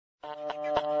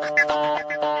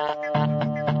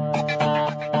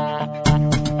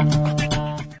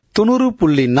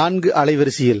90.4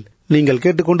 அலைவரிசையில் நீங்கள்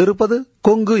கேட்டுக்கொண்டிருப்பது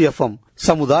கொங்கு FM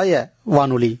சமுதாய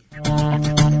வானொலி.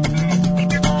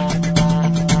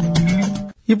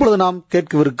 இப்பொழுது நாம்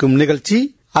கேட்கவிருக்கும் நிகழ்ச்சி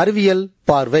அறிவியல்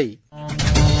பார்வை.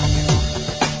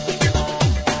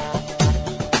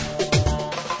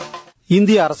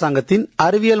 இந்திய அரசாங்கத்தின்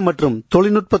அறிவியல் மற்றும்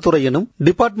தொழில்நுட்பத்துறை எனும்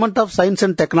டிபார்ட்மெண்ட் ஆஃப் சயின்ஸ்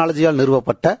அண்ட் டெக்னாலஜியால்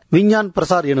நிறுவப்பட்ட விஞ்ஞான்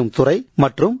பிரசார் எனும் துறை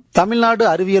மற்றும் தமிழ்நாடு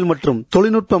அறிவியல் மற்றும்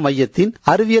தொழில்நுட்ப மையத்தின்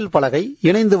அறிவியல் பலகை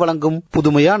இணைந்து வழங்கும்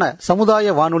புதுமையான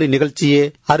சமுதாய வானொலி நிகழ்ச்சியே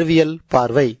அறிவியல்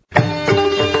பார்வை.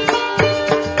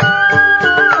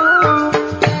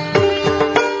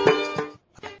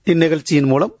 இந்நிகழ்ச்சியின்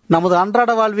மூலம் நமது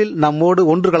அன்றாட வாழ்வில் நம்மோடு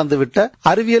ஒன்று கலந்துவிட்ட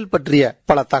அறிவியல் பற்றிய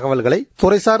பல தகவல்களை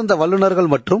துறை சார்ந்த வல்லுநர்கள்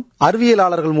மற்றும்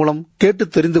அறிவியலாளர்கள் மூலம் கேட்டு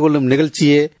தெரிந்து கொள்ளும்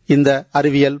நிகழ்ச்சியே இந்த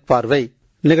அறிவியல் பார்வை.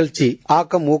 நிகழ்ச்சி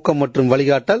ஆக்கம், ஊக்கம் மற்றும்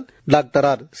வழிகாட்டல் டாக்டர்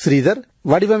ஆர். ஸ்ரீதர்.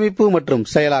 வடிவமைப்பு மற்றும்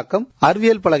செயலாக்கம்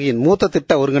அறிவியல் பலகையின் மூத்த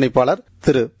திட்ட ஒருங்கிணைப்பாளர்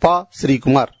திரு ப.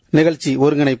 ஸ்ரீகுமார். நிகழ்ச்சி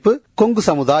ஒருங்கிணைப்பு கொங்கு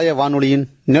சமுதாய வானொலியின்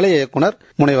நிலைய இயக்குனர்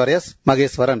முனைவர் எஸ்.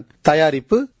 மகேஸ்வரன்.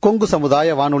 தயாரிப்பு கொங்கு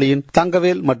சமுதாய வானொலியின்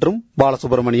தங்கவேல் மற்றும்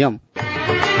பாலசுப்ரமணியம்.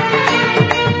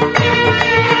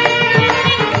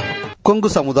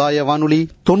 கொங்கு சமுதாய வானொலி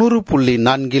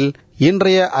 90.4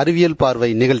 இன்றைய அறிவியல்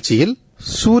பார்வை நிகழ்ச்சியில்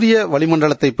சூரிய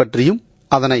வளிமண்டலத்தை பற்றியும்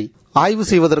அதனை ஆய்வு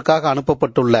செய்வதற்காக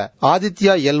அனுப்பப்பட்டுள்ள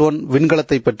ஆதித்யா L1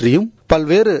 விண்கலத்தை பற்றியும்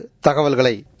பல்வேறு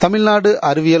தகவல்களை தமிழ்நாடு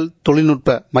அறிவியல்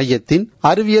தொழில்நுட்ப மையத்தின்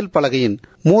அறிவியல் பலகையின்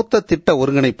மூத்த திட்ட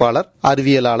ஒருங்கிணைப்பாளர்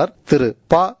அறிவியலாளர் திரு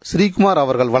ப. ஸ்ரீகுமார்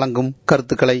அவர்கள் வழங்கும்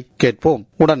கருத்துக்களை கேட்போம்.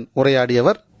 உடன்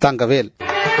உரையாடியவர் தங்கவேல்.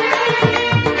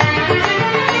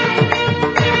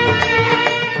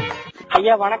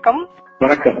 ஐயா வணக்கம்.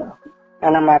 வணக்கம்.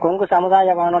 நம்ம கொங்கு சமுதாய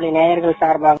வானொலி நேயர்கள்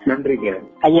சார்பாக நன்றிங்க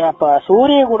ஐயா. இப்ப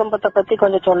சூரிய குடும்பத்தை பத்தி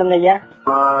கொஞ்சம் சொல்லுங்க ஐயா.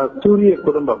 சூரிய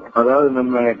குடும்பம் அதாவது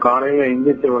நம்ம காலையில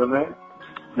எந்திரிச்ச உடனே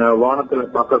வானத்துல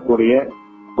பார்க்கக்கூடிய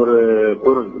ஒரு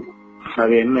பொருள்,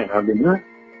 அது என்ன அப்படின்னா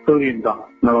சூரியன் தான்.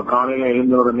 நம்ம காலையில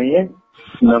எழுந்த உடனேயே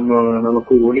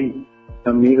நமக்கு ஒளி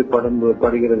நம் மீது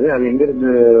படுகிறது. அது எங்க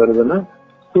இருந்து வருதுன்னா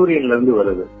சூரியன்ல இருந்து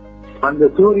வருது. அந்த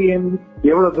சூரியன்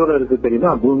எவ்வளவு தூரம் இருக்கு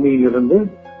தெரியுமா? பூமியிலிருந்து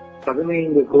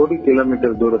 15 கோடி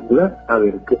கிலோமீட்டர் தூரத்துல அது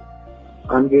இருக்கு.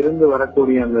 அங்கிருந்து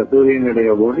வரக்கூடிய அந்த சூரியனுடைய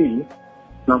ஒளி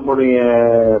நம்முடைய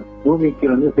பூமிக்கு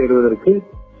வந்து சேருவதற்கு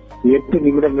 8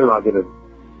 நிமிடங்கள் ஆகிறது.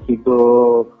 இப்போ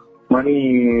மணி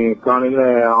காலையில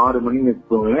 6 மணின்னு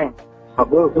வச்சுக்கோங்களேன்.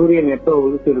 அப்போ சூரியன் எப்ப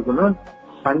உதிச்சு இருக்குன்னா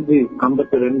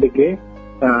 5:52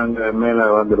 அங்க மேல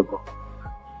வந்திருக்கும்.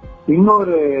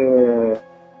 இன்னொரு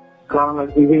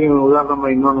காரணம், இதையும் உதாரணமா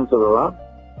இன்னொன்னு சொல்லலாம்.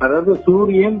 அதாவது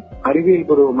சூரியன் அறிவியல்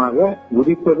பூர்வமாக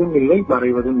உதிப்பதும் இல்லை,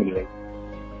 மறைவதும் இல்லை.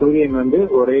 சூரியன் வந்து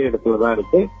ஒரே இடத்துலதான்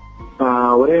இருக்கு.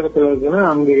 ஒரே இடத்துல இருக்குன்னா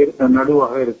அங்க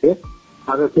நடுவாக இருக்கு.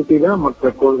 அதை சுற்றிதான் மற்ற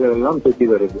கோள்கள் எல்லாம் சுற்றி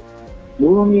வருது.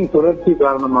 பூமி சுழற்சி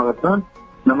காரணமாகத்தான்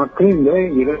நமக்கு இந்த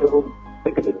இரவு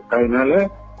இருக்குது. அதனால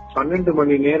 12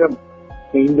 மணி நேரம்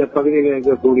இந்த பகுதியில்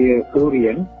இருக்கக்கூடிய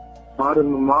சூரியன்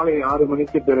மாலை 6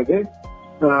 மணிக்கு பிறகு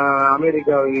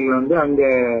அமெரிக்காவில் வந்து அங்க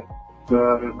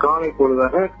காலை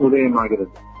பொழுதாக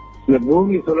உதயமாகிறது. இந்த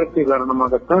பூமி சுழற்சி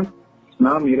காரணமாகத்தான்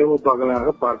நாம் இரவு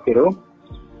பகலாக பார்க்கிறோம்.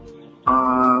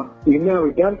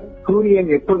 இல்லாவிட்டால் சூரியன்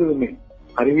எப்பொழுதுமே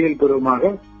அறிவியல் பூர்வமாக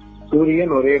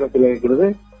சூரியன் ஒரே இடத்துல இருக்கிறது,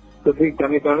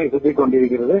 தனித்தானே சுற்றி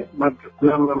கொண்டிருக்கிறது.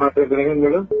 மற்ற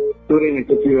கிரகங்களும் சூரியனை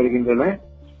சுற்றி வருகின்றன.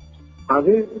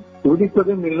 அது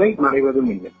உதிப்பதும் இல்லை,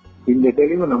 மறைவதும் இல்லை. இந்த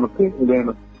தெளிவு நமக்கு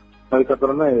வேணும்.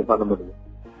 அதுக்கப்புறம் தான் இது பண்ண முடியும்.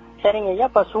 சரிங்க ஐயா.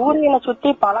 இப்ப சூரியனை சுத்தி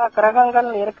பல கிரகங்கள்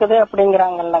இருக்குது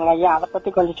அப்படிங்கிறாங்கல்லங்க ஐயா, அதை பத்தி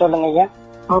கொஞ்சம் சொல்லுங்க ஐயா.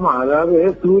 ஆமா, அதாவது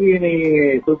சூரியனை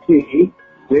சுத்தி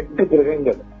 8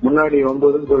 கிரகங்கள், முன்னாடி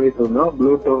 9 சொல்லிட்டு இருந்தோம்,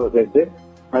 ப்ளூட்டோ சேர்த்து.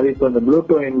 அது இப்ப அந்த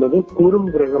ப்ளூட்டோ என்பது குறும்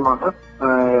கிரகமாக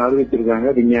அறிவிச்சிருக்காங்க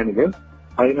விஞ்ஞானிகள்.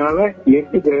 அதனால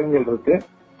 8 கிரகங்கள் இருக்கு.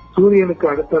 சூரியனுக்கு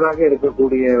அடுத்ததாக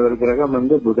இருக்கக்கூடிய ஒரு கிரகம்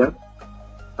வந்து புதன்,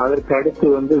 அதற்கு அடுத்து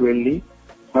வந்து வெள்ளி,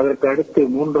 அதற்கு அடுத்து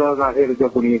 3வதாக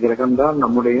இருக்கக்கூடிய கிரகம் தான்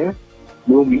நம்முடைய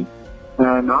பூமி,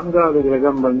 4வது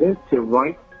கிரகம் வந்து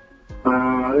செவ்வாய்,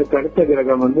 அதுக்கு அடுத்த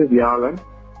கிரகம் வந்து வியாழன்,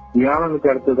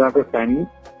 வியாழனுக்கு அடுத்ததாக சனி,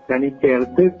 சனிக்கு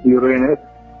அடுத்து யுரேனஸ்,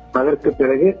 அதற்கு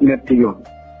பிறகு நெப்டியூன்.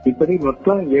 இப்படி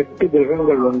மொத்தம் 8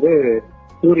 கிரகங்கள் வந்து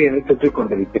சூரியனை சுற்றி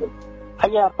கொண்டிருக்கிறது.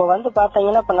 ஐயா, இப்ப வந்து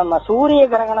பாத்தீங்கன்னா இப்ப நம்ம சூரிய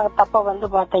கிரகணத்தப்ப வந்து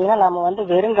பாத்தீங்கன்னா நம்ம வந்து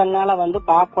வெறுங்கண்ணால வந்து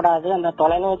பார்க்க கூடாது, அந்த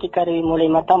தொலைநோக்கி கருவி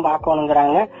மூலியமா தான்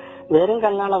பார்க்கணுங்கிறாங்க.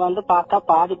 வெறுங்கண்ணால வந்து பார்த்தா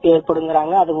பாதிப்பு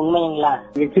ஏற்படுங்கிறாங்க. அது உண்மைங்களா?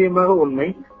 நிச்சயமாக உண்மை.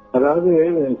 அதாவது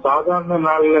சாதாரண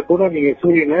நாள்ல கூட நீங்க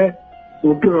சூரியனை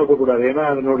உற்று நோக்க கூடாது. ஏன்னா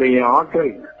அதனுடைய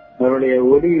ஆற்றல், அதனுடைய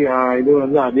ஒளி இது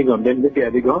வந்து அதிகம், டென்சிட்டி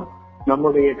அதிகம்.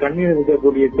 நம்முடைய கண்ணில்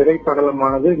இருக்கக்கூடிய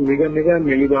திரைப்படலமானது மிக மிக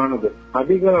மெலிதானது.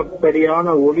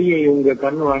 அதிகப்படியான ஒளியை உங்க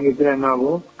கண்ணு வாங்கிச்சுன்னா என்ன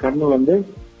ஆகும்? கண்ணு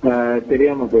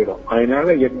தெரியாம போயிடும்.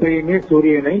 அதனால எப்பயுமே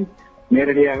சூரியனை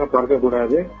நேரடியாக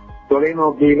பார்க்கக்கூடாது,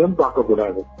 தொலைநோக்கியிலும்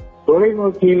பார்க்கக்கூடாது.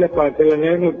 தொலைநோக்கியில சில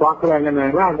நேரங்கள்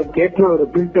பார்க்கறாங்கன்னா அதுக்கேற்ற ஒரு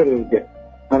பில்டர் இருக்கு.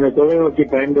 அந்த தொலைநோக்கி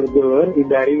பயன்படுத்துபவர்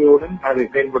இந்த அறிவுடன் அதை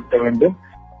செயல்படுத்த வேண்டும்.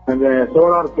 அந்த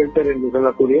சோலார் பில்டர் என்று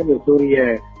சொல்லக்கூடிய இந்த சூரிய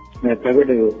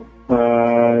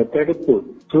தடுப்பு,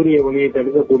 சூரிய ஒளியை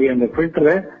தடுக்கக்கூடிய அந்த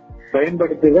பில்டரை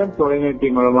பயன்படுத்திதான் தொலைநோக்கி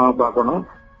மூலமாக பார்க்கணும்.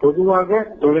 பொதுவாக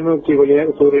தொலைநோக்கி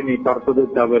வழியாக சூரியனை பார்ப்பது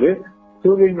தவறு.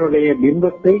 சூரியனுடைய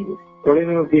பிம்பத்தை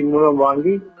தொலைநோக்கியின் மூலம்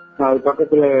வாங்கி அது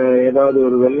பக்கத்துல ஏதாவது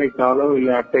ஒரு வெள்ளை தாளோ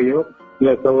இல்ல அட்டையோ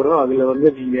இல்ல சவரோ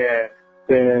அதுல நீங்க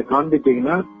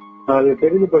காண்பிட்டீங்கன்னா அது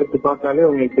பெரிதுபடுத்தி பார்த்தாலே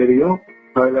உங்களுக்கு தெரியும்.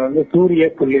 அதுல சூரிய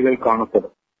புள்ளிகள்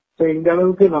காணப்படும். இந்த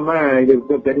அளவுக்கு நம்ம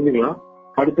இதுக்கு தெரிஞ்சுக்கலாம்.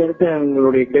 அடுத்தடுத்த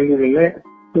உங்களுடைய கேள்விகள்ல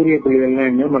சூரிய புள்ளிகள்லாம்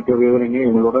என்ன மற்ற விவரங்களை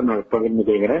உங்களோட நான் பகிர்ந்து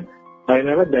கொள்கிறேன்.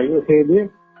 அதனால தயவு செய்து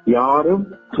யாரும்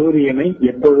சூரியனை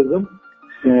எப்பொழுதும்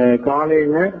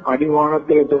காலையில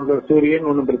அடிவானத்துல தோன்ற சூரியன்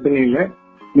ஒன்னும் பிரச்சனை இல்லை,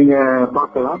 நீங்க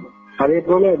பார்க்கலாம். அதே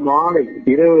போல மாலை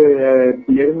இரவு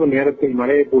நெருங்கு நேரத்தில்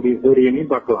மறையக்கூடிய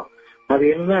சூரியனையும் பார்க்கலாம். அது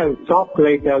என்ன சாஃப்ட்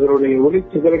லைட், அதனுடைய ஒளி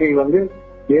சிதறல்கள்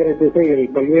வேறு திசைகள்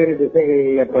பல்வேறு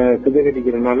திசைகளில்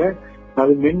சிதறடிக்கிறதுனால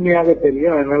அது மென்மையாக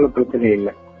தெரியும். அதனால பிரச்சனை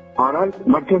இல்லை. ஆனால்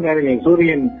மற்ற நேரங்களில்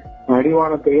சூரியன்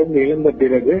அடிவானத்திலிருந்து எழுந்த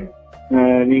பிறகு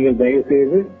நீங்கள் தயவு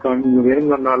செய்து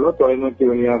வெறுங்கண்ணாலோ தொலைநோக்கி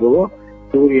வழியாகவோ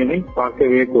சூரியனை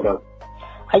பார்க்கவே கூடாது.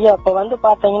 ஐயா, இப்ப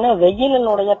பாத்தீங்கன்னா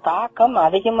வெயிலினுடைய தாக்கம்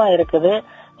அதிகமா இருக்குது.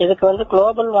 இதுக்கு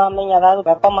குளோபல் வார்மிங், அதாவது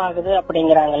வெப்பமாகுது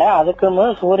அப்படிங்கிறாங்களே, அதுக்கும்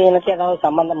சூரியனுக்கு ஏதாவது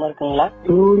சம்பந்தம் இருக்குங்களா?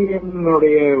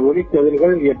 சூரியனுடைய ஒளி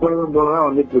கதிர்கள் எப்பொழுதும் போலதான்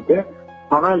வந்துட்டு இருக்கு.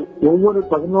 ஆனால் ஒவ்வொரு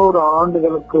 11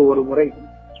 ஆண்டுகளுக்கு ஒரு முறை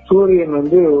சூரியன்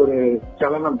ஒரு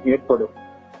சலனம் ஏற்படும்.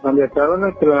 அந்த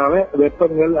சலனத்தினால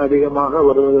வெப்பங்கள் அதிகமாக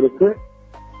வருவதற்கு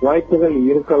வாய்ப்புகள்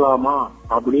இருக்கலாமா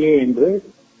அப்படியே என்று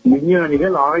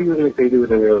விஞ்ஞானிகள் ஆய்வுகளை செய்து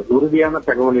வருகிறார்கள். உறுதியான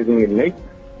தகவல் எதுவும் இல்லை.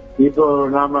 இப்போ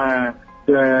நாம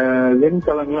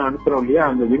விண்கலங்கள் அனுப்புறோம் இல்லையா,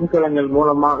 அந்த விண்கலங்கள்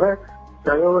மூலமாக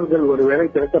தகவல்கள் ஒருவேளை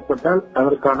திரட்டப்பட்டால்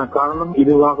அதற்கான காரணம்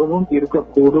இதுவாகவும்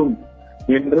இருக்கக்கூடும்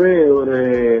என்று ஒரு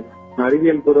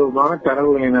அறிவியல் பூர்வமான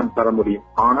தரவுகளை நாம் தர முடியும்.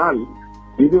 ஆனால்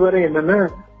இதுவரை என்னன்னா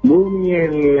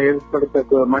பூமியில்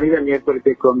மனிதன்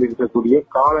ஏற்படுத்திக் கொண்டிருக்கக்கூடிய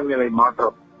காலநிலை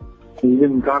மாற்றம்,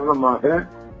 இதன் காரணமாக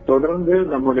தொடர்ந்து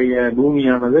நம்முடைய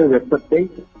பூமியானது வெப்பத்தை,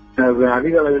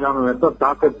 அதிக அளவிலான வெப்ப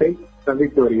தாக்கத்தை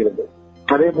சந்தித்து வருகிறது.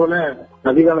 அதே போல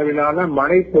அதிக அளவிலான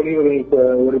மழை பொழிவுகள்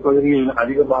ஒரு பகுதியில்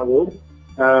அதிகமாகவும்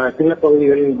சில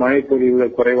பகுதிகளில் மழை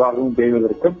பொழிவுகள் குறைவாகவும்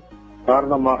பெய்வதற்கும்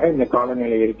காரணமாக இந்த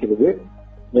காலநிலை இருக்கிறது.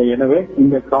 எனவே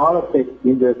இந்த காலத்தை,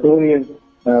 இந்த சூரியன்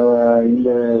இந்த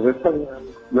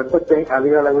வெப்பத்தை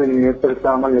அதிக அளவில்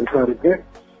ஏற்படுத்தாமல் இருப்பதற்கு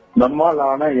நம்மால்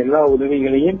ஆன எல்லா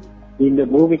உதவிகளையும் இந்த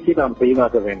பூமிக்கு நாம்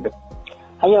செய்தாக வேண்டும்.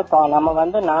 ஐயோப்பா, நம்ம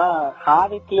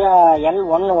ஆதித்யா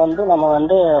L1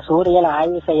 நம்ம சூரியன்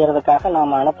ஆய்வு செய்யறதுக்காக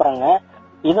நாம அனுப்புறோங்க.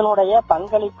 இதனுடைய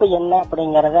பங்களிப்பு என்ன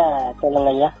அப்படிங்கறத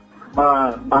சொல்லுங்க ஐயா.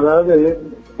 அதாவது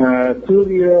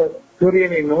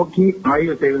சூரியனை நோக்கி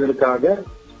ஆய்வு செய்வதற்காக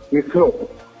இஸ்ரோ,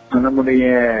 நம்முடைய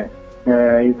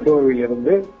இஸ்ரோவில்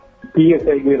இருந்து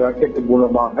PSLV ராக்கெட்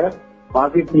மூலமாக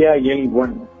ஆதித்யா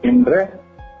L1 என்ற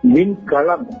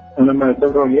விண்கலம், நம்ம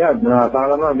சொல்றோம் இல்லையா,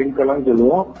 சாதாரண விண்கலம்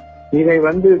சொல்லுவோம். இதை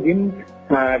விண்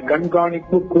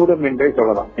கண்காணிப்பு கூடம் என்றே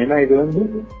சொல்லலாம். ஏன்னா இது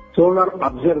சோலார்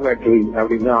அப்சர்வேட்டரி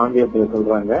அப்படின்னு ஆங்கிலத்தில்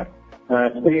சொல்றாங்க,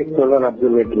 ஸ்பேஸ் சோலார்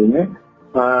அப்சர்வேட்டரின்னு.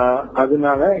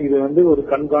 அதனால இது ஒரு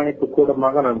கண்காணிப்பு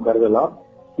கூடமாக நாம் கருதலாம்.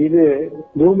 இது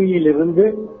பூமியில் இருந்து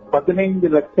 15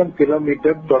 லட்சம்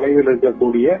கிலோமீட்டர் தொலைவில்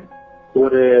இருக்கக்கூடிய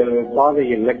ஒரு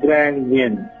பாதையில்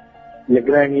லெக்ரானியன்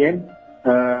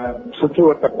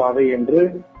சுற்றுவட்ட பாதை என்று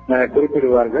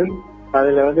குறிப்பிடுவார்கள்.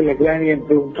 அதுல லெக்ரானியன்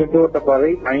சுற்றுவட்ட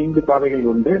பாதை 5 பாதைகள்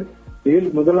உண்டு. இதில்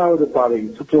முதலாவது பாதை,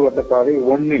 சுற்றுவட்ட பாதை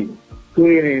 1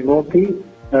 சூரியனை நோக்கி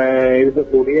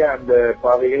இருக்கக்கூடிய அந்த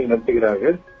பாதையில்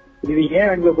நிறுத்துகிறார்கள். இது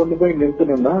ஏன் அங்க கொண்டு போய்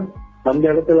நிறுத்தணும்னா, அந்த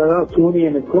இடத்துலதான்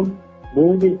சூரியனுக்கும்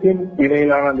பூமிக்கும்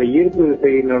இடையிலான அந்த ஈர்ப்பு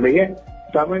விசையினுடைய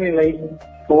சமநிலை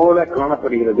போல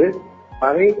காணப்படுகிறது.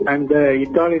 அதை அந்த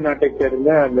இத்தாலி நாட்டை சேர்ந்த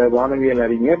அந்த வானவியல்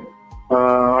அறிஞர்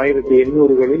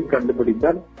 1800களில்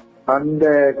கண்டுபிடித்தார். அந்த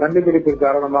கண்டுபிடிப்பின்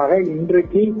காரணமாக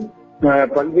இன்றைக்கு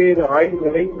பல்வேறு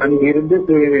ஆய்வுகளை அங்கிருந்து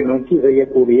சூரியனை நோக்கி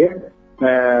செய்யக்கூடிய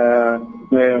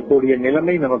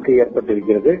நிலைமை நமக்கு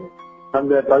ஏற்பட்டிருக்கிறது.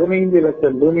 அந்த 15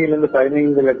 லட்சம் பூமியிலிருந்து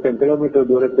 15 லட்சம் கிலோமீட்டர்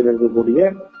தூரத்தில் இருக்கக்கூடிய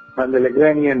அந்த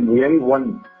லெக்ரானியன் L1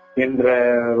 என்ற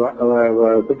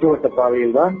சுற்றுவட்ட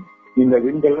பாதையில் தான் இந்த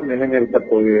விண்கலம் நிலைநிறுத்தப்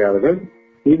போகிறார்கள்.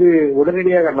 இது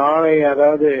உடனடியாக நாளை,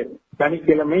 அதாவது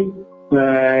சனிக்கிழமை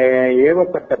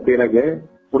ஏவப்பட்ட பிறகு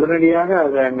உடனடியாக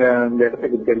அது அந்த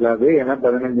இடத்துக்கு செல்லாது. ஏன்னா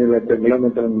 15 லட்சம்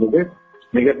கிலோமீட்டர் என்பது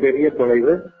மிகப்பெரிய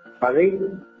தொலைவு. அதை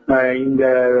இந்த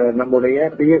நம்முடைய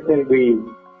PSLV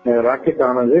ராக்கெட்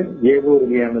ஆனது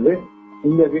ஏவுறுதியானது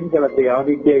இந்த விண்கலத்தை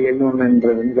ஆதித்யா L1 என்ற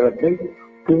விண்கலத்தை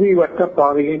புவி வட்ட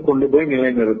பாதையில் கொண்டு போய்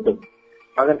நிலைநிறுத்தும்.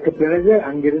 அதற்கு பிறகு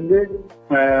அங்கிருந்து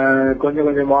கொஞ்சம்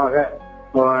கொஞ்சமாக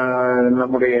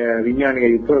நம்முடைய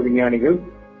விஞ்ஞானிகள், இஸ்ரோ விஞ்ஞானிகள்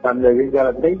அந்த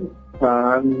விண்கலத்தை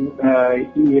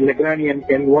லெக்ரானியன்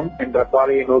L1 என்ற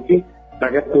பாதையை நோக்கி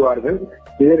நகர்த்துவார்கள்.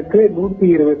 இதற்கு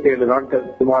 127 நாட்கள்,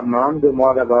 சுமார் 4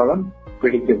 மாத காலம்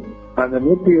பிடிக்கும். அந்த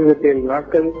 127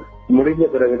 நாட்கள் முடிந்த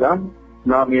பிறகுதான்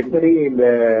நாம் எப்படி இந்த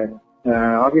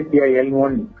ஆதித்யா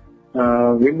L1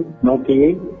 விண்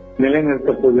நோக்கியை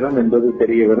நிலைநிறுத்தப் போகிறோம் என்பது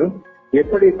தெரிய வரும்.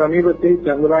 எப்படி சமீபத்தில்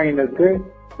சந்திராயனுக்கு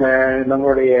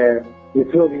நம்முடைய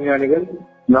இஸ்ரோ விஞ்ஞானிகள்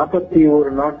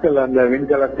 41 நாட்கள் அந்த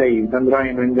விண்கலத்தை,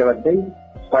 சந்திராயன் விண்கலத்தை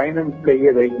பயணம் செய்ய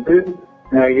வைத்து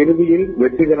இறுதியில்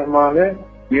வெற்றிகரமாக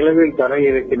நிலவில்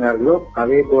தரையிறக்கினார்களோ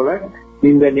அதே போல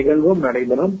இந்த நிகழ்வும்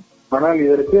நடைபெறும். ஆனால்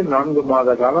இதற்கு 4 மாத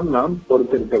காலம் நாம்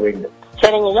பொறுத்திருக்க வேண்டும்.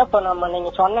 சரிங்க. இப்ப நீங்க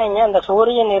சொன்னீங்க அந்த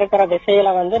சூரியன் இருக்கிற திசையில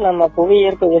நம்ம புவி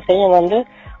ஈர்ப்பு விசையும்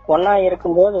ஒன்னா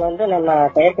இருக்கும்போது நம்ம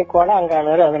செயற்கைக்கோள அங்க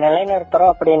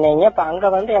நிலைநிறுத்துறோம் அப்படின்னீங்க. இப்ப அங்க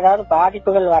ஏதாவது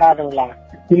பாதிப்புகள் வராதுங்களா?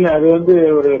 இல்ல, அது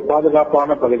ஒரு பாதுகாப்பான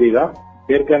பகுதி தான்.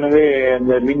 ஏற்கனவே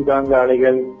இந்த மின்காந்த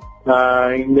அலைகள்,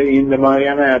 இந்த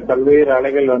மாதிரியான பல்வேறு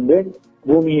அலைகள்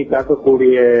பூமியை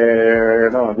தாக்கக்கூடிய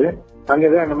இடம் அது.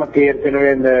 அங்கதான் நமக்கு ஏற்கனவே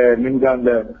இந்த மின்காந்த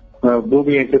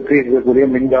பூமியை சுற்றி இருக்கக்கூடிய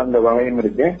மின்காந்த வளையம்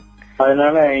இருக்கு.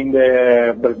 அதனால இந்த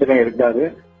பிரச்சனை இருக்காது.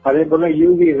 அதே போல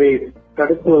யூவி ரேஸ்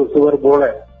தடுப்பு சுவர் போல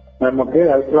நமக்கு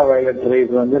அல்ட்ரா வயலட்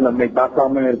ரேஸ் நம்மை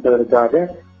தாக்காமல் இருப்பதற்காக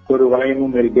ஒரு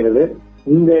வளையமும் இருக்கிறது.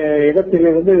 இந்த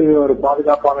இடத்திலிருந்து ஒரு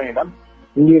பாதுகாப்பான இடம்.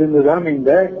 இங்கிருந்துதான்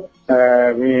இந்த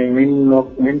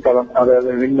மின்கலம், அதாவது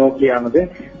விண்ணோக்கியானது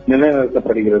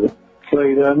நிலைநிறுத்தப்படுகிறது.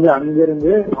 இது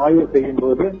அங்கிருந்து ஆய்வு செய்யும்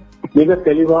போது மிக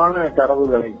தெளிவான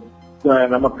தரவுகளை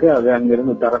நமக்கு அது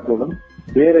அங்கிருந்து தரக்கூடும்.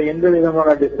 வேற எந்த விதமான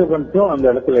டிஸ்டர்பன்ஸும் அந்த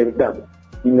இடத்துல இருக்காது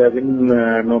இந்த விண்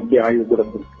நோக்கி ஆய்வு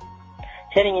கூடத்தில்.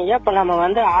 சரிங்க. இப்ப நம்ம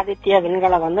ஆதித்யா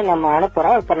விண்கலம் நம்ம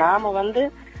அனுப்புறோம். இப்ப நாம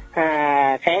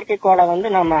செயற்கைக்கோளை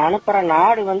நம்ம அனுப்புற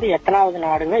நாடு எத்தனாவது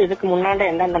நாடுங்க? இதுக்கு முன்னாடி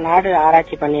எந்தெந்த நாடு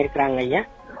ஆராய்ச்சி பண்ணிருக்காங்க ஐயா?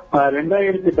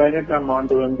 2018ஆம்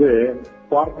ஆண்டு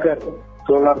பார்க்கர்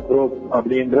சோலார் ப்ரோப்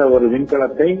அப்படின்ற ஒரு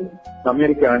விண்கலத்தை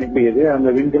அமெரிக்கா அனுப்பியது. அந்த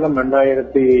விண்கலம்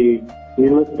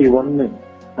 2021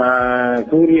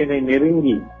 சூரியனை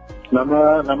நெருங்கி நம்ம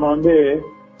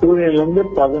சூரியனிலிருந்து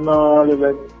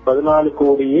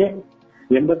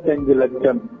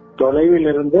 14,85,00,000 தொலைவில்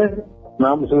இருந்து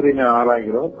நாம் சூரியனை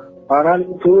ஆராய்கிறோம். ஆனால்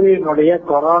சூரியனுடைய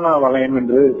கொரோனா வளையம்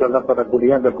என்று சொல்லப்படக்கூடிய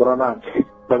அந்த கொரோனா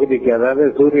பகுதிக்கு, அதாவது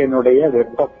சூரியனுடைய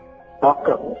வெப்ப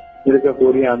தாக்கம்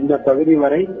இருக்கக்கூடிய அந்த பகுதி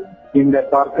வரை இந்த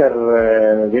பார்க்கர்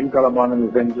விண்கலமானது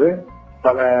சென்று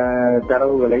பல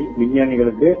தரவுகளை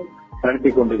விஞ்ஞானிகளுக்கு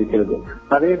அனுப்பி கொண்டிருக்கிறது.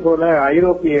 அதே போல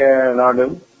ஐரோப்பிய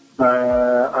நாடும்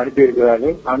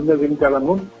அனுப்பியிருக்கிறார்கள். அந்த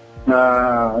விண்கலமும்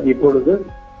இப்பொழுது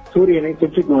சூரியனை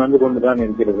சுற்றி கொண்டுதான்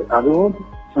இருக்கிறது. அதுவும்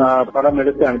படம்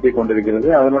எடுத்து அனுப்பி கொண்டிருக்கிறது.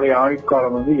 அதனுடைய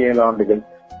ஆயுட்காலம் 7 ஆண்டுகள்.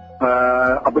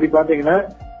 அப்படி பாத்தீங்கன்னா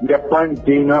ஜப்பான்,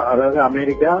 சீனா, அதாவது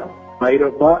அமெரிக்கா,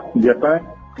 ஐரோப்பா, ஜப்பான்,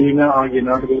 சீனா ஆகிய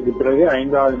நாடுகளுக்கு பிறகு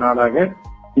 5வது நாடாக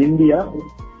இந்தியா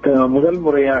முதல்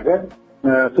முறையாக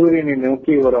சூரியனை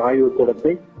நோக்கி ஒரு ஆய்வு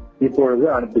கூடத்தை இப்பொழுது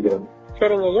அனுப்புகிறது.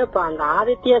 சரிங்க. இப்ப அந்த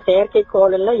ஆதித்ய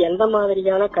செயற்கைக்கோளில் எந்த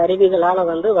மாதிரியான கருவிகளால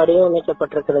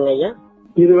வடிவமைக்கப்பட்டிருக்குதுங்க ஐயா?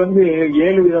 இது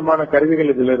 7 விதமான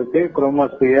கருவிகள் இதுல இருக்கு.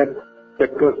 குரோமோஸ்பியர்,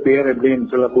 ஸ்பெக்ட்ரோஸ்பியர் அப்படின்னு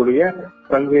சொல்லக்கூடிய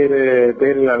பல்வேறு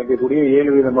பெயர்கள் அழைக்கக்கூடிய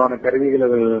 7 விதமான கருவிகள்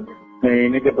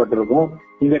இணைக்கப்பட்டிருக்கும்.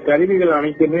 இந்த கருவிகள்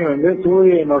அனைத்துமே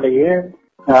சூரியனுடைய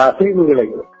அசைவுகளை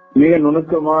மிக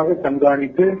நுணுக்கமாக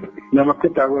கண்காணித்து நமக்கு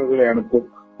தகவல்களை அனுப்பும்.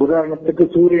 உதாரணத்துக்கு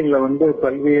சூரியன்ல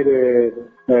பல்வேறு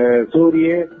சூரிய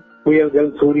புயல்கள்,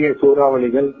 சூரிய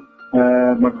சூறாவளிகள்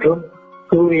மற்றும்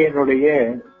சூரியனுடைய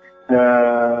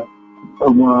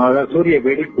சூரிய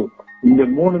வெடிப்பு, இந்த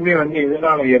 3மே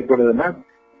எதனால ஏற்படுதுன்னா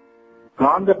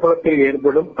காந்த புலத்தில்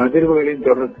ஏற்படும் அதிர்வுகளின்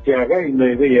தொடர்ச்சியாக இந்த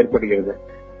இது ஏற்படுகிறது.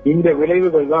 இந்த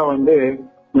விளைவுகள் தான்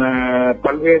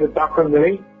பல்வேறு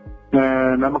தாக்கங்களை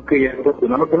நமக்கு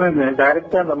ஏற்படுத்தும். நமக்கு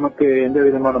டைரக்டா நமக்கு எந்த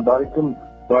விதமான பாதிப்பும்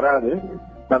வராது.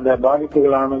 அந்த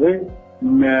பாதிப்புகளானது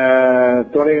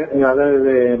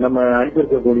அதாவது நம்ம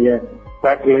அனுப்பியிருக்கக்கூடிய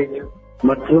சேட்டலைட்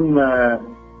மற்றும்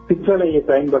சிற்றலையை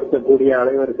பயன்படுத்தக்கூடிய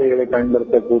அலைவரிசைகளை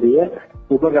பயன்படுத்தக்கூடிய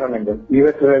உபகரணங்கள்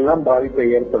இவற்றையெல்லாம் பாதிப்பை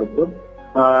ஏற்படுத்தும்.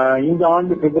 இந்த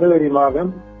ஆண்டு பிப்ரவரி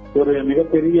மாதம் ஒரு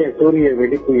மிகப்பெரிய சூரிய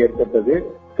வெடிப்பு ஏற்பட்டது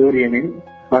சூரியனில்.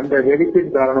 அந்த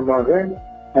வெடிப்பின் காரணமாக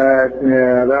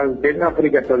அதாவது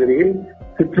தென்னாப்பிரிக்கா பகுதியில்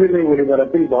சிற்றலை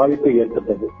ஒளிபரப்பில் பாதிப்பு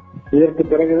ஏற்பட்டது. இதற்கு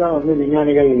பிறகுதான்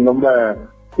விஞ்ஞானிகள் ரொம்ப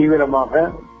தீவிரமாக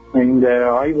இந்த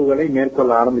ஆய்வுகளை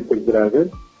மேற்கொள்ள ஆரம்பித்திருக்கிறார்கள்.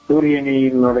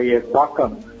 சூரியனினுடைய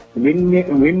தாக்கம்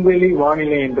விண்வெளி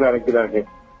வானிலை என்று அழைக்கிறார்கள்.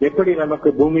 எப்படி நமக்கு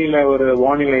பூமியில ஒரு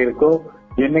வானிலை இருக்கோ,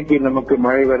 என்னைக்கு நமக்கு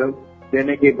மழை வரும்,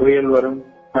 என்னைக்கு புயல் வரும்,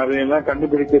 அதையெல்லாம்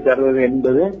கண்டுபிடித்து தருவது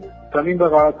என்பது சமீப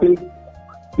காலத்தில்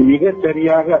மிக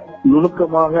சரியாக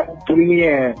நுணுக்கமாக துல்லிய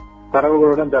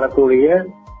தரவுகளுடன் தரக்கூடிய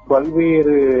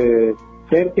பல்வேறு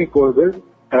செயற்கைக்கோள்கள்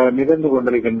மிதந்து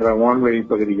கொண்டிருக்கின்ற வான்வெளி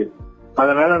பகுதியில்.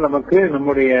 அதனால நமக்கு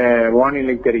நம்முடைய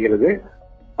வானிலை தெரிகிறது.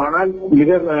 ஆனால்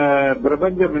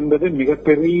பிரபஞ்சம் என்பது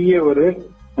மிகப்பெரிய ஒரு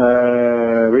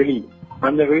வெளி.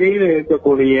 அந்த வெளியில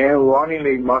இருக்கக்கூடிய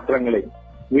வானிலை மாற்றங்களை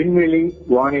விண்வெளி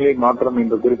வானிலை மாற்றம்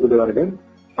என்று குறிப்பிடுவார்கள்.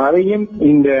 அதையும்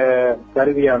இந்த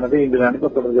கருவியானது இன்று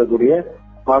அனுப்பப்பட்டிருக்கக்கூடிய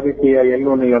ஆதித்யா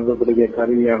L1 அனுப்பக்கூடிய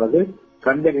கருவியானது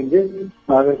கண்டறிந்து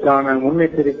அதற்கான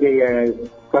முன்னெச்சரிக்கை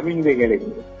சமிக்ஞைகளை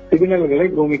சிக்னல்களை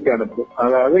பூமிக்கு அனுப்பும்,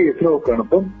 அதாவது இஸ்ரோவுக்கு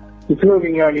அனுப்பும். இஸ்ரோ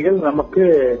விஞ்ஞானிகள் நமக்கு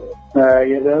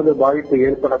ஏதாவது பாதிப்பு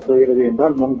ஏற்பட போகிறது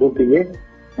என்றால் முன்கூட்டியே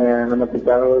நமக்கு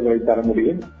தகவல்களை தர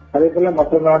முடியும். அதே போல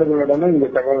மற்ற நாடுகளுடனும் இந்த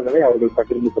தகவல்களை அவர்கள்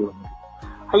பகிர்ந்து கொள்ள முடியும்.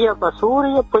 ஐயா, இப்ப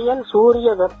சூரிய புயல், சூரிய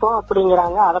வெப்பம்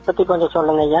அப்படிங்கிறாங்க, அதை பத்தி கொஞ்சம்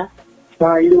சொல்லுங்க ஐயா.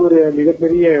 இது ஒரு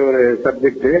மிகப்பெரிய ஒரு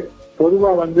சப்ஜெக்ட்.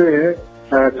 பொதுவா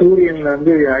சூரியன்ல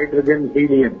ஹைட்ரஜன்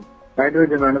ஹீலியம்,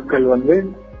 ஹைட்ரஜன் அணுக்கள்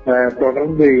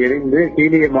தொடர்ந்து எரிந்து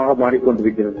ஹீலியமாக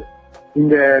மாறிக்கொண்டிருக்கிறது.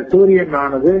 இந்த சூரியன்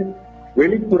ஆனது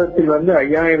வெளிப்புறத்தில்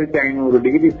 5500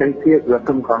 டிகிரி செல்சியஸ்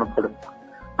வெப்பம் காணப்படும்.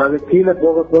 அது கீழே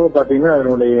போக போக பாத்தீங்கன்னா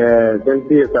அதனுடைய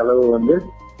செல்சியஸ் அளவு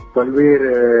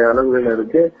பல்வேறு அளவுகள்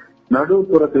இருக்கு.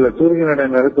 நடுப்புறத்துல சூரியனுடைய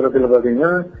நடுப்புறத்துல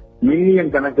பாத்தீங்கன்னா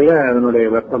மில்லியன் கணக்குல அதனுடைய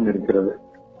வெப்பம் இருக்கிறது.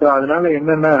 அதனால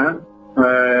என்னன்னா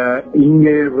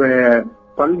இங்கே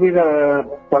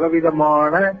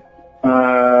பலவிதமான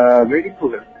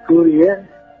வெடிப்புகள், சூரிய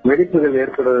வெடிப்புகள்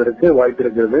ஏற்படுவதற்கு வாய்ப்பு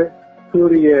இருக்கிறது.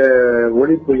 சூரிய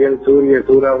ஒளி புயல், சூரிய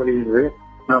சூறாவளி என்று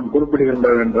நாம்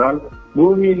குறிப்பிடுகின்றோம் என்றால்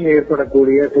பூமியில்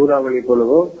ஏற்படக்கூடிய சூறாவளி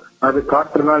போலவோ அது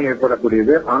காற்றினால்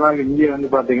ஏற்படக்கூடியது. ஆனால் இங்கே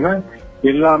பாத்தீங்கன்னா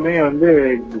எல்லாமே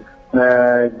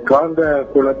காந்த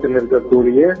புலத்தில்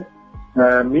இருக்கக்கூடிய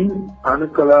மின்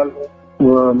அணுக்களால்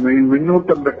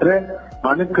மின்னூட்டம் பெற்ற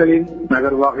அணுக்களின்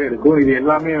நகர்வாக இருக்கும். இது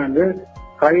எல்லாமே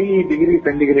ஹை டிகிரி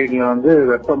சென்டிகிரேட்ல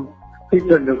வெப்பம்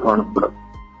சீற்றங்கள் காணப்படும்.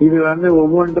 இது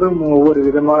ஒவ்வொன்றும் ஒவ்வொரு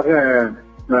விதமாக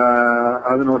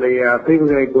அதனுடைய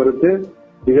அசைவுகளை பொறுத்து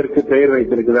இதற்கு பெயர்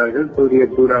வைத்திருக்கிறார்கள். சூரிய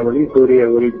சூறாவளி, சூரிய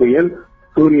ஒளி புயல்,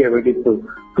 சூரிய வெடிப்பு.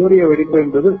 சூரிய வெடிப்பு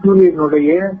என்பது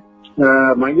சூரியனுடைய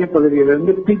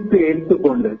மையப்பகுதியிலிருந்து பித்து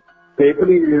எடுத்துக்கொண்டு,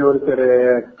 எப்படி ஒருத்தர்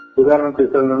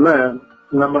உதாரணத்துக்கு சொல்லணும்னா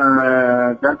நம்ம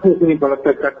தர்பூசணி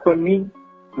பழத்தை கட் பண்ணி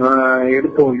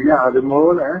எடுத்தோம் இல்லையா, அது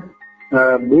போல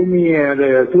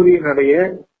சூரியனுடைய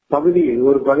பகுதியில்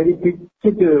ஒரு பகுதி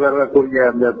பிச்சுக்கு வரக்கூடிய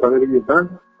அந்த பகுதியை தான்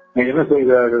என்ன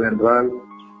சொல்கிறார்கள் என்றால்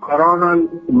கொரோனல்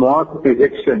மாஸ்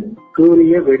எஜெக்ஷன்,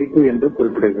 சூரிய வெடிப்பு என்று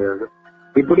குறிப்பிடுகிறார்கள்.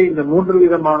 இப்படி இந்த 3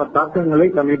 விதமான தாக்கங்களை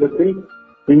சமீபத்தில்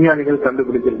விஞ்ஞானிகள்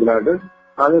கண்டுபிடித்திருக்கிறார்கள்.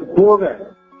 அது போக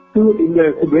இந்த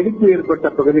வெடிப்பு ஏற்பட்ட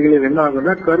பகுதிகளில் என்ன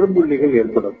ஆகும்னா கரும்புள்ளிகள்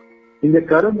ஏற்படும். இந்த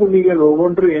கரும்புள்ளிகள்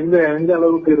ஒவ்வொன்று எந்த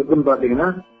அளவுக்கு இருக்குன்னு பாத்தீங்கன்னா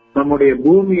நம்முடைய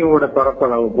பூமியோட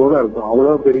பரப்பளவு போல இருக்கும்.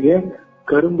 அவ்வளவு பெரிய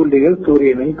கரும்புள்ளிகள்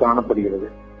சூரியனில் காணப்படுகிறது.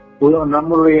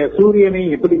 நம்மளுடைய சூரியனை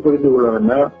எப்படி புரிந்து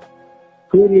கொள்ளணும்னா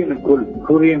சூரியனுக்குள்,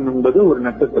 சூரியன் என்பது ஒரு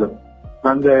நட்சத்திரம்,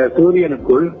 அந்த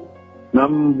சூரியனுக்குள்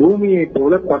நம் பூமியை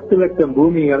போல 10 லட்சம்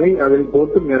பூமிகளை அதில்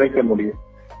போட்டு நிறைக்க முடியும்.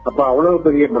 அப்ப அவ்வளவு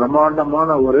பெரிய பிரம்மாண்டமான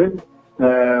ஒரு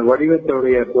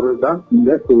வடிவத்துடைய பொருள் தான்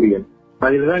இந்த சூரியன்.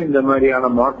 அதில்தான் இந்த மாதிரியான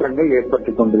மாற்றங்கள்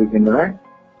ஏற்பட்டுக் கொண்டிருக்கின்றன.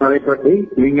 அதை பற்றி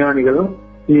விஞ்ஞானிகளும்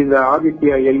இந்த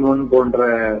ஆதித்யா L1 போன்ற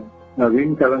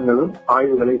விண்கலங்களும்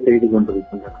ஆய்வுகளை செய்து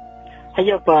கொண்டிருக்கின்றன.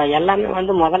 ஐயோ, இப்ப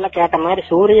எல்லாமே முதல்ல கேட்ட மாதிரி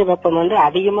சூரிய வெப்பம்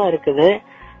அதிகமா இருக்குது.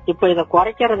 இப்ப இதை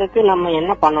குறைக்கிறதுக்கு நம்ம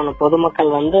என்ன பண்ணணும்?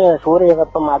 பொதுமக்கள் சூரிய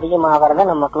வெப்பம் அதிகமாகறத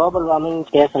நம்ம குளோபல் வார்மிங்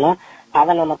பேசணும்.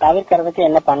 அதை நம்ம தவிர்க்கிறதுக்கு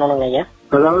என்ன பண்ணணுங்க ஐயா?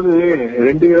 அதாவது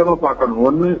 2 விதமா பார்க்கணும்.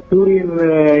 ஒண்ணு, சூரியன்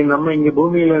நம்ம இங்க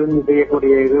பூமியில இருந்து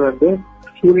செய்யக்கூடிய இது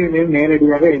சூரியனில்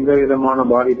நேரடியாக எந்த விதமான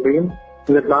பாதிப்பையும்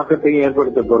இந்த தாக்கத்தையும்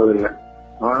ஏற்படுத்த போறதில்லை.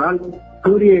 ஆனால்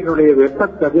சூரியனுடைய வெப்ப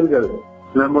கதிர்கள்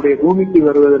நம்முடைய பூமிக்கு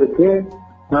வருவதற்கு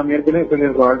நாம் ஏற்கனவே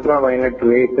சொல்லியிருக்கோம், அல்ட்ரா வயலட்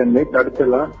ரேஸ்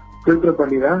தடுத்தெல்லாம் பில்டர்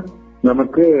பண்ணிதான்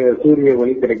நமக்கு சூரிய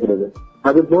ஒளி கிடைக்கிறது.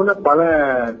 அது போல பல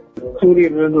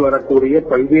சூரியனிலிருந்து வரக்கூடிய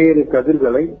பல்வேறு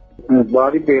கதிர்களை,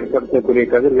 பாதிப்பை ஏற்படுத்தக்கூடிய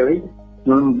கதிர்களை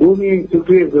நம் பூமியை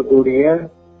சுற்றி இருக்கக்கூடிய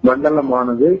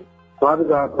மண்டலமானது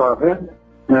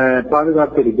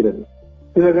பாதுகாத்திருக்கிறது.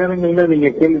 சில நேரங்களில் நீங்க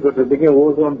கேள்விப்பட்டிருப்பீங்க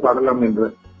ஓசோன் படலம் என்று.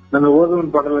 அந்த ஓசோன்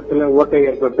படலத்துல ஓட்டை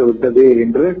ஏற்பட்டு விட்டது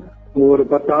என்று ஒரு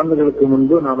 10 ஆண்டுகளுக்கு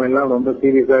முன்பு நாம எல்லாம் ரொம்ப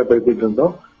சீரியஸாக பேசிட்டு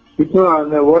இருந்தோம். இப்போ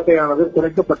அந்த ஓட்டையானது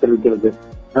குறைக்கப்பட்டிருக்கிறது.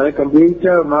 அது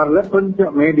கம்ப்ளீட்டா மாறல,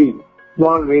 கொஞ்சம் மேபி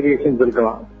ஸ்மால் வேரியேஷன்ஸ்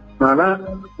இருக்கலாம். ஆனா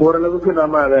ஓரளவுக்கு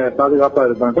நம்ம அதை பாதுகாப்பா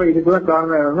இருக்கோம். இதுக்கெல்லாம்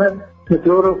காரணம் என்னன்னா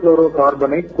குளோரோஃபுளோரோ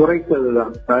கார்பனை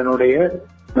குறைத்ததுதான். அதனுடைய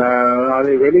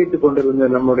அதை வெளியிட்டுக் கொண்டிருந்த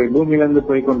நம்முடைய பூமியிலிருந்து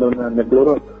போய் கொண்டிருந்த அந்த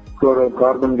குளோரோ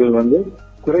கார்பன்கள்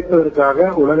குறைப்பதற்காக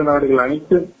உலக நாடுகள்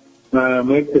அனைத்து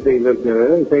முயற்சி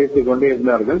செய்து கொண்டே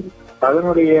இருந்தார்கள்.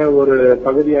 அதனுடைய ஒரு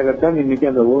பகுதியாகத்தான் இன்னைக்கு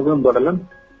அந்த ஓசோன் படலம்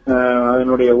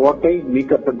அதனுடைய ஓட்டை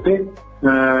நீக்கப்பட்டு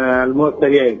ஆல்மோஸ்ட்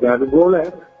சரியாயிருக்கு. அதுபோல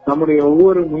நம்முடைய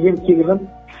ஒவ்வொரு முயற்சிகளும்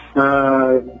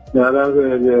அதாவது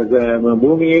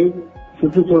பூமியில்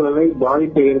சுற்றுச்சூழலை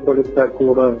பாதிப்பை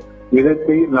ஏற்படுத்தக்கூட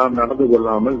விதத்தை நாம் நடந்து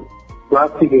கொள்ளாமல்,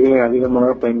 பிளாஸ்டிக்குகளை அதிகமாக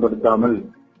பயன்படுத்தாமல்,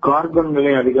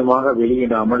 கார்பன்களை அதிகமாக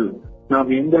வெளியிடாமல், நாம்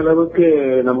எந்த அளவுக்கு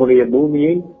நம்முடைய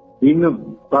பூமியை இன்னும்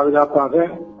பாதுகாப்பாக,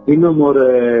 இன்னும் ஒரு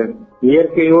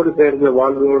இயற்கையோடு சேர்ந்த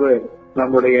வாழ்வோடு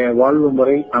நம்முடைய வாழ்வு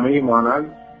முறை அமையுமானால்,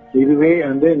 இதுவே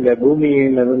இந்த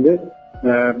பூமியிலிருந்து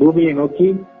பூமியை நோக்கி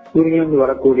சூரியனிலிருந்து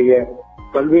வரக்கூடிய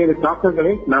பல்வேறு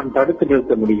தாக்கங்களை நாம் தடுத்து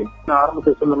நிறுத்த முடியும்.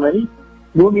 ஆரம்பத்தில் சொன்ன மாதிரி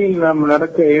பூமியில் நாம்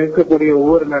இருக்கக்கூடிய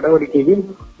ஒவ்வொரு நடவடிக்கையும்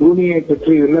பூமியை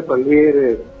சுற்றியுள்ள பல்வேறு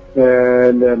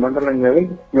இந்த மண்டலங்களை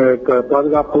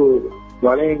பாதுகாப்பு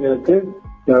வலயங்களுக்கு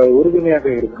உறுதுணையாக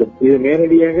இருக்கும். இது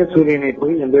நேரடியாக சூரியனை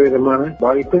போய் எந்த விதமான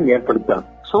பாதிப்பும் ஏற்படுத்தாது.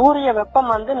 சூரிய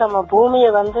வெப்பம் நம்ம பூமியை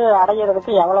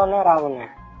அடைகிறதுக்கு எவ்வளவு நேரம் ஆகுங்க?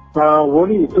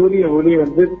 சூரிய ஒளி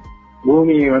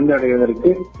பூமியை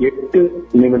அடைவதற்கு 8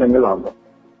 நிமிடங்கள் ஆகும்.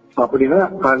 அப்படின்னா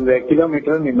அந்த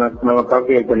கிலோமீட்டர் நம்ம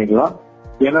கால்குலேட் பண்ணிக்கலாம்.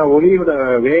 ஏன்னா ஒளியோட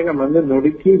வேகம்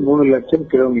நொடிக்கு 3 லட்சம்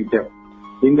கிலோமீட்டர்.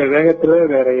 இந்த வேகத்துல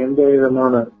வேற எந்த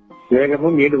விதமான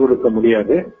வேகமும் ஈடு கொடுக்க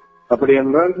முடியாது. அப்படி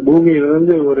என்றால்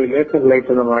பூமியிலிருந்து ஒரு லேசர் லைட்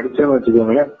நம்ம அடிச்சோம்னு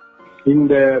வச்சுக்கோங்களேன்,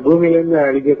 இந்த பூமியிலிருந்து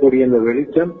அடிக்கக்கூடிய இந்த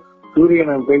வெளிச்சம்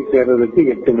சூரியனை போய் சேர்றதுக்கு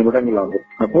 8 நிமிடங்கள் ஆகும்.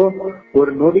 அப்போ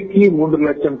ஒரு நொடிக்கு 3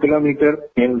 லட்சம் கிலோமீட்டர்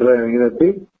என்ற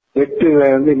விதத்தில்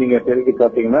 8 நீங்க பெருக்கி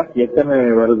பார்த்தீங்கன்னா எத்தனை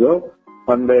வருதோ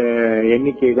அந்த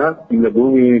எண்ணிக்கை தான் இந்த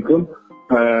பூமிக்கும்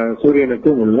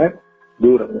சூரியனுக்கும் உள்ள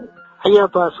தூரம். ஐயா,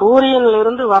 இப்ப சூரியன்ல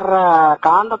இருந்து வர்ற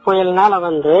காந்த புயல்னால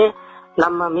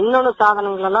நம்ம மின்னணு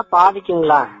சாதனங்கள் எல்லாம்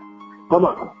பாதிக்குங்களா?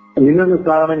 ஆமா, மின்னணு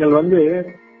சாதனங்கள்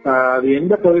அது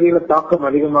எந்த பகுதியில தாக்கம்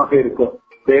அதிகமாக இருக்கும்.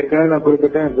 ஏற்கனவே நான்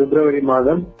குறிப்பிட்டேன், பிப்ரவரி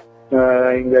மாதம்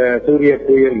இந்த சூரிய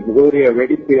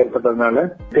வெடிப்பு ஏற்பட்டதுனால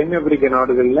தென்னாப்பிரிக்க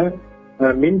நாடுகள்ல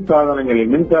மின் சாதனங்கள்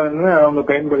அவங்க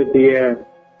பயன்படுத்திய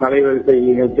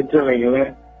அலைவரிசைகள், சிற்றலைகள்,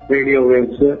 ரேடியோ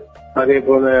வேவ்ஸ், அதே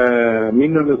போல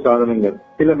மின்னணு சாதனங்கள்,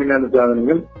 சில மின்னணு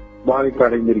சாதனங்கள் பாதிப்பு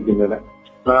அடைந்திருக்கின்றன.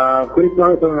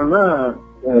 குறிப்பாக சொல்லணும்னா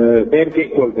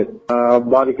செயற்கைக்கோள்கள்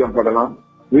பாதிக்கப்படலாம்.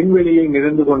 விண்வெளியில்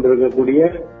நிகழ்ந்து கொண்டிருக்கக்கூடிய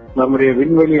நம்முடைய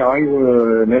விண்வெளி ஆய்வு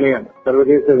நிலையம்,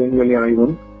 சர்வதேச விண்வெளி ஆய்வு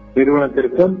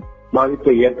நிறுவனத்திற்கும்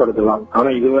பாதிப்பை ஏற்படுத்தலாம். ஆனா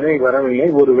இதுவரை வரவில்லை.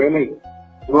 ஒருவேளை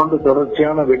போன்ற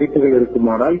தொடர்ச்சியான வெடிப்புகள்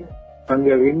இருக்குமானால்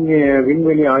அங்க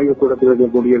விண்வெளி ஆய்வு கூடத்தில்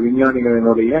இருக்கக்கூடிய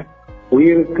விஞ்ஞானிகளினுடைய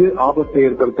உயிருக்கு ஆபத்தை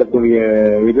ஏற்படுத்தக்கூடிய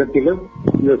விதத்திலும்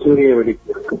இந்த சூரிய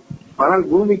வெடிப்பு இருக்கும். ஆனால்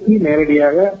பூமிக்கு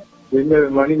நேரடியாக எந்த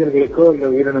மனிதர்களுக்கோ இல்ல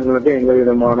உயிரினங்களுக்கோ எந்த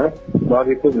விதமான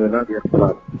பாதிப்பு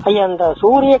ஏற்படாது. ஐயா, அந்த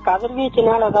சூரிய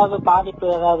கதிர்வீச்சினால் ஏதாவது பாதிப்பு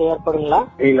ஏதாவது ஏற்படுங்களா?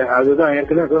 இல்ல, அதுதான்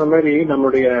ஏற்கனவே சொன்ன மாதிரி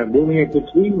நம்முடைய பூமியை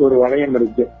சுற்றி ஒரு வளையம்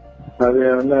இருக்கு. அது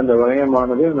அந்த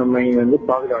வளையமானது நம்மை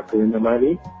பாதுகாக்குது. இந்த மாதிரி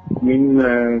மின்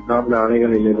காந்த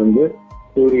அலைகளில் இருந்து,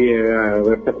 சூரிய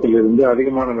வெப்பத்தில் இருந்து,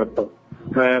 அதிகமான வெப்பம்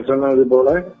சொன்னது போல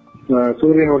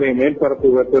சூரியனுடைய மேற்பரப்பு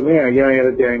வெப்பமே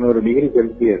 5500 டிகிரி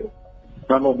செல்சியஸ்.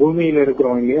 நம்ம பூமியில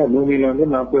இருக்கிறோம் இல்லையா, பூமியில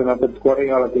 40 கோடை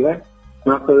காலத்துல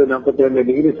 40-42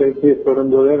 டிகிரி செல்சியஸ்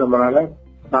தொடரும்போதே நம்மளால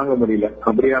தாங்க முடியல.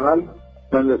 அப்படியானால்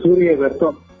அந்த சூரிய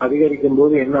வெப்பம் அதிகரிக்கும்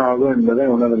போது என்ன ஆகும் என்பதை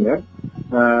உணருங்க.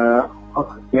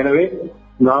 எனவே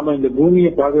நாம இந்த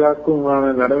பூமியை பாதுகாக்கும்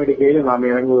நடவடிக்கையில் நாம்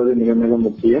இறங்குவது மிக மிக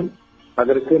முக்கியம்.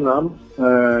 அதற்கு நாம்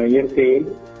இயற்கையில்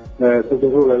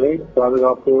சுற்றுச்சூழலை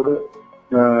பாதுகாப்போடு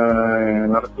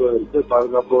நடத்துவதற்கு,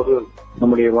 பாதுகாப்போடு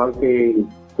நம்முடைய வாழ்க்கையை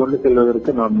கொண்டு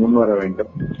செல்வதற்கு நாம் முன்வர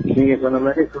வேண்டும். நீங்க சொன்ன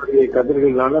மாதிரி சூரிய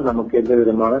கதிர்களால நமக்கு எந்த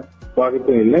விதமான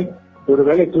பாதிப்பும் இல்லை.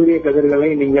 ஒருவேளை சூரிய கதிர்களை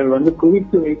நீங்கள்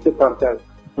குவித்து வைத்து பார்த்தால்,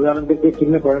 உதாரணத்துக்கு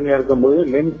சின்ன குழந்தையா இருக்கும் போது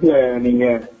லென்ஸ்ல நீங்க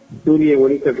சூரிய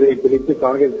ஒளி கதிரை பிடித்து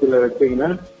காகிதத்துல வச்சீங்கன்னா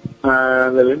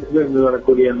அந்த லென்ஸ்ல இருந்து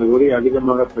வரக்கூடிய அந்த ஒளி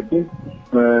அதிகமாக பற்றி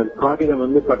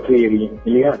காகிதம் பற்றி எரியும்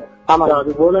இல்லையா?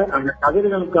 அதுபோல அந்த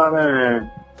கதிர்களுக்கான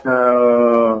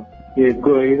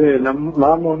இது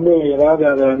நாம ஏதாவது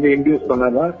அதை இன்டியூஸ்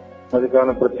பண்ணாதான்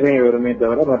அதுக்கான பிரச்சனையை வருமே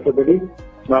தவிர மற்றபடி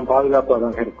நாம்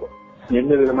பாதுகாப்பாக இருக்கும்.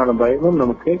 எந்த விதமான பயமும்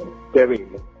நமக்கு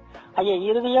தேவையில்லை. ஐயா,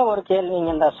 இறுதியா ஒரு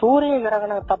கேள்விங்க. இந்த சூரிய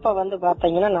கிரகணத்தப்ப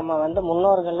பாத்தீங்கன்னா நம்ம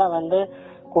முன்னோர்கள்லாம்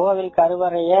கோவில்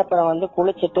கருவறைய அப்புறம்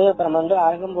குளிச்சுட்டு அப்புறம்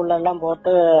அருகம்புல் எல்லாம்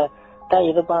போட்டு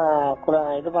சூரியத்தை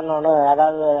இது பண்ணணும்,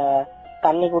 அதாவது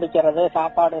தண்ணி குடிக்கிறது,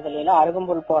 சாப்பாடு, இதுல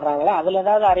அருகம்புல் போடுறாங்களா, அதுல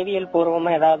ஏதாவது அறிவியல்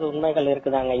பூர்வமா ஏதாவது உண்மைகள்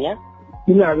இருக்குதாங்க ஐயா?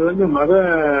 இல்ல, அது மத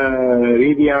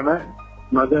ரீதியான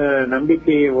மத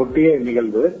நம்பிக்கையை ஒட்டிய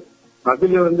நிகழ்வு.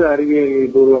 அதுல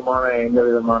அறிவியல் பூர்வமான எந்த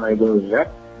விதமான இதுவும் இல்லை.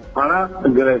 ஆனா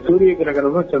சூரிய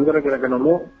கிரகணமும் சந்திர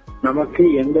கிரகணமும் நமக்கு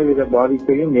எந்தவித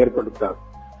பாதிப்பையும் ஏற்படுத்தாது.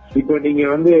 இப்ப நீங்க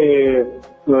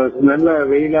நல்ல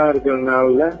வெயிலா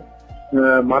இருக்கிறதுனால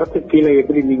மரத்துக்கு கீழே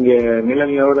எப்படி நீங்க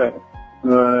நிழல்ல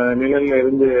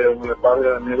இருந்து உங்களை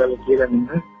நிழல் கீழே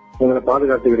நின்று உங்களை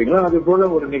பாதுகாத்துக்கிறீங்களோ அது போல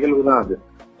ஒரு நிகழ்வு தான் அது.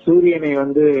 சூரியனை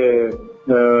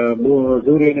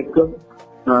சூரியனுக்கும்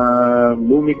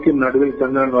பூமிக்கும் நடுவில்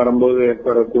சந்திரன் வரும்போது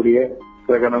ஏற்படக்கூடிய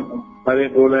கிரகணம், அதே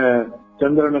போல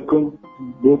சந்திரனுக்கும்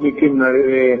பூமிக்கும்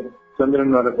நடுவே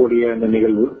சந்திரன் வரக்கூடிய அந்த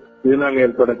நிகழ்வு, இதனால்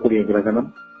ஏற்படக்கூடிய கிரகணம்.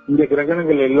 இந்த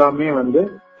கிரகணங்கள் எல்லாமே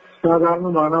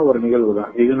சாதாரணமான ஒரு நிகழ்வு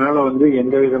தான். இதனால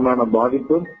எந்த விதமான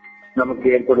பாதிப்பும் நமக்கு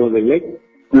ஏற்படுவதில்லை.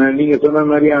 நீங்க சொன்ன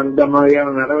மாதிரி அந்த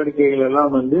மாதிரியான நடவடிக்கைகள்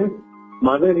எல்லாம்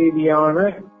மத ரீதியான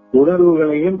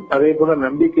உணர்வுகளையும் அதே போல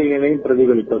நம்பிக்கைகளையும்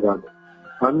பிரதிபலிப்பதாகும்.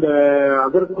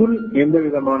 அதற்குள் எந்த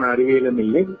விதமான அறிவியலும்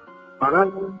இல்லை. ஆனால்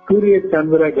சூரிய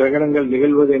சந்திர கிரகணங்கள்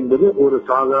நிகழ்வது என்பது ஒரு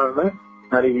சாதாரண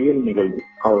அறிவியல் நிகழ்வு,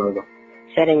 அவ்வளவுதான்.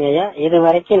 சரிங்க ஐயா, இது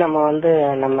வரைக்கும்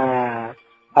நம்ம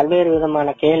பல்வேறு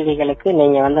விதமான கேள்விகளுக்கு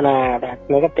நீங்க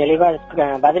மிக தெளிவா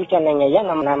பதில் சொன்னீங்க ஐயா.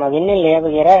 நம்ம விண்ணில்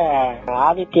ஏவுகிற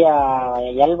ஆதித்யா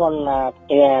L1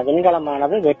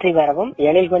 விண்கலமானது வெற்றி பெறவும்,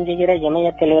 எழில் கொஞ்சுகிற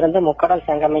இமயத்திலிருந்து முக்கடல்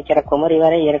சங்கமிக்கிற குமரி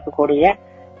வரை இருக்கக்கூடிய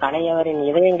அனைவரின்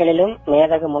இதயங்களிலும்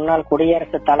மேதகு முன்னாள்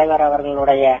குடியரசுத் தலைவர்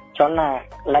அவர்களுடைய சொன்ன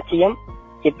லட்சியம்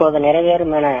இப்போது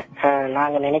நிறைவேறும் என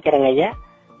நாங்க நினைக்கிறோங்க ஐயா.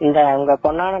 இந்த உங்க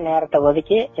பொன்னான நேரத்தை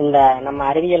ஒதுக்கி இந்த நம்ம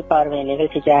அறிவியல் பார்வை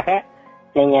நிகழ்ச்சிக்காக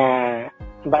நீங்க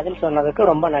பதில் சொன்னதுக்கு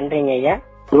ரொம்ப நன்றிங்க ஐயா.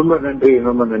 ரொம்ப நன்றி,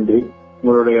 ரொம்ப நன்றி.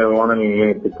 உங்களுடைய வானொலி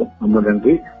நிலையத்துக்கும் ரொம்ப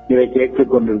நன்றி. இதை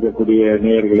கேட்டுக் கொண்டிருக்கக்கூடிய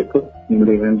நேயர்களுக்கும்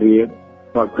எங்களுடைய நன்றியை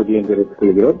வாழ்த்துக்களையும் தெரிவித்துக்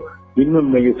கொள்கிறோம். இன்னும்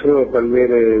இஸ்ரோ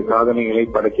பல்வேறு சாதனைகளை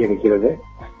படைக்க இருக்கிறது.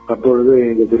 அப்பொழுது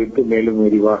இது குறித்து மேலும்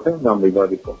விரிவாக நாம்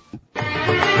விவாதிப்போம்.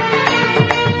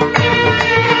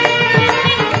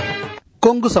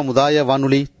 கொங்கு சமுதாய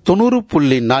வானொலி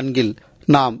 90.4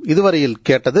 நாம் இதுவரையில்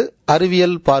கேட்டது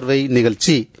அறிவியல் பார்வை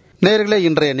நிகழ்ச்சி. நேயர்களே,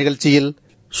 இன்றைய நிகழ்ச்சியில்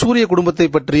சூரிய குடும்பத்தை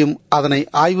பற்றியும் அதனை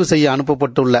ஆய்வு செய்ய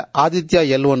அனுப்பப்பட்டுள்ள ஆதித்யா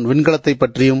L1 விண்கலத்தை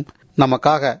பற்றியும்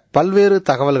நமக்காக பல்வேறு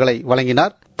தகவல்களை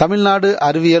வழங்கினார் தமிழ்நாடு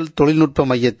அறிவியல் தொழில்நுட்ப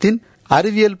மையத்தின்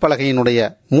அறிவியல் பலகையினுடைய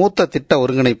மூத்த திட்ட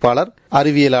ஒருங்கிணைப்பாளர்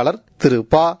அறிவியலாளர் திரு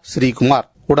பா. ஸ்ரீகுமார்.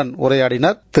 உடன்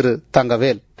உரையாடினர் திரு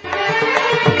தங்கவேல்.